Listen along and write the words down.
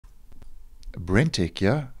BrenTech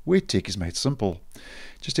here, where tech is made simple.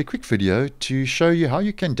 Just a quick video to show you how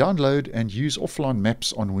you can download and use offline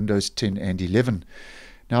maps on Windows 10 and 11.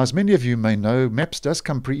 Now, as many of you may know, Maps does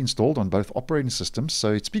come pre-installed on both operating systems,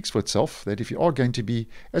 so it speaks for itself that if you are going to be,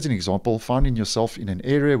 as an example, finding yourself in an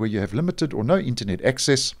area where you have limited or no internet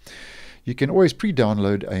access, you can always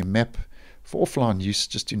pre-download a map for offline use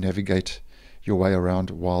just to navigate your way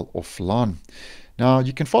around while offline. Now,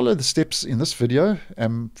 you can follow the steps in this video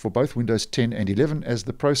for both Windows 10 and 11, as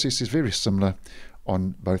the process is very similar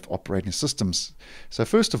on both operating systems. So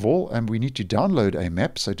first of all, we need to download a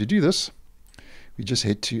map. So to do this, we just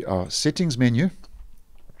head to our settings menu,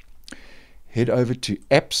 head over to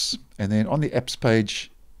apps, and then on the apps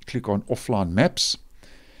page, click on offline maps.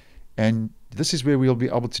 And this is where we'll be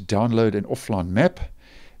able to download an offline map.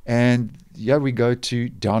 And here we go to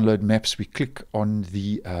download maps. We click on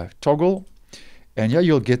the toggle, and here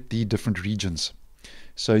you'll get the different regions.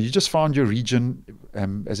 So you just found your region.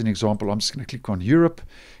 As an example, I'm just going to click on Europe,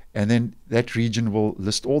 and then that region will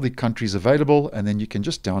list all the countries available, and then you can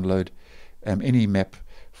just download any map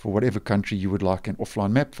for whatever country you would like an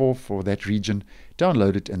offline map for that region.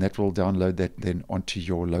 Download it, and that will download that then onto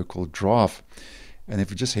your local drive. And if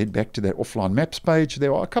we just head back to that offline maps page,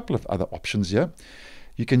 there are a couple of other options here.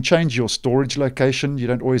 You can change your storage location. You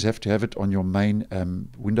don't always have to have it on your main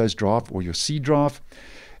Windows drive or your C drive.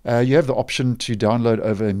 You have the option to download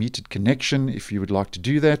over a metered connection if you would like to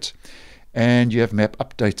do that. And you have map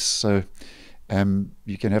updates. So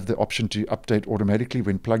you can have the option to update automatically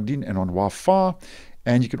when plugged in and on Wi-Fi.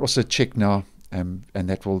 And you can also check now, and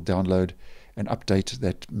that will download and update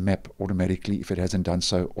that map automatically if it hasn't done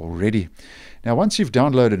so already. Now, once you've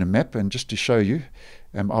downloaded a map, and just to show you,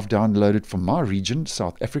 I've downloaded from my region,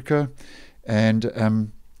 South Africa,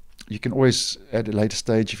 and you can always, at a later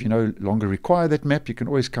stage, if you no longer require that map, you can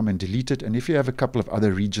always come and delete it. And if you have a couple of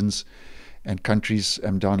other regions and countries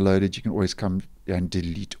downloaded, you can always come and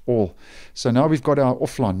delete all. So now we've got our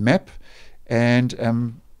offline map,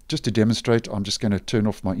 and just to demonstrate, I'm just going to turn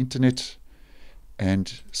off my internet.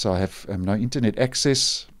 And so I have no internet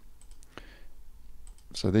access.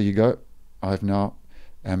 So there you go. I have now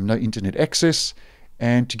no internet access.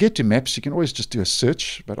 And to get to maps, you can always just do a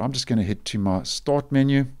search, but I'm just going to head to my start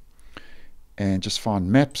menu and just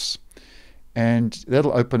find maps. And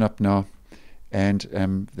that'll open up now.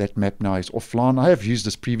 And that map now is offline. I have used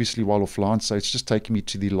this previously while offline, so it's just taking me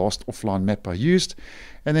to the last offline map I used.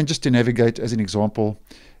 And then just to navigate, as an example,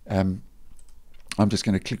 I'm just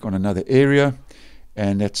going to click on another area.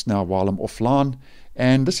 And that's now while I'm offline.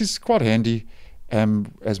 And this is quite handy,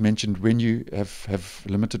 as mentioned, when you have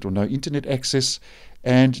limited or no internet access.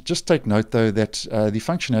 And just take note, though, that the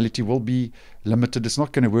functionality will be limited. It's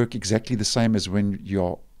not going to work exactly the same as when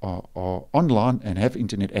you are online and have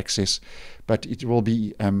internet access, but it will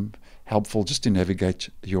be helpful just to navigate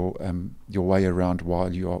your way around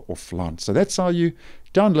while you are offline. So that's how you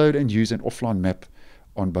download and use an offline map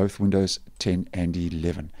on both Windows 10 and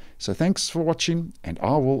 11. So thanks for watching, and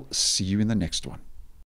I will see you in the next one.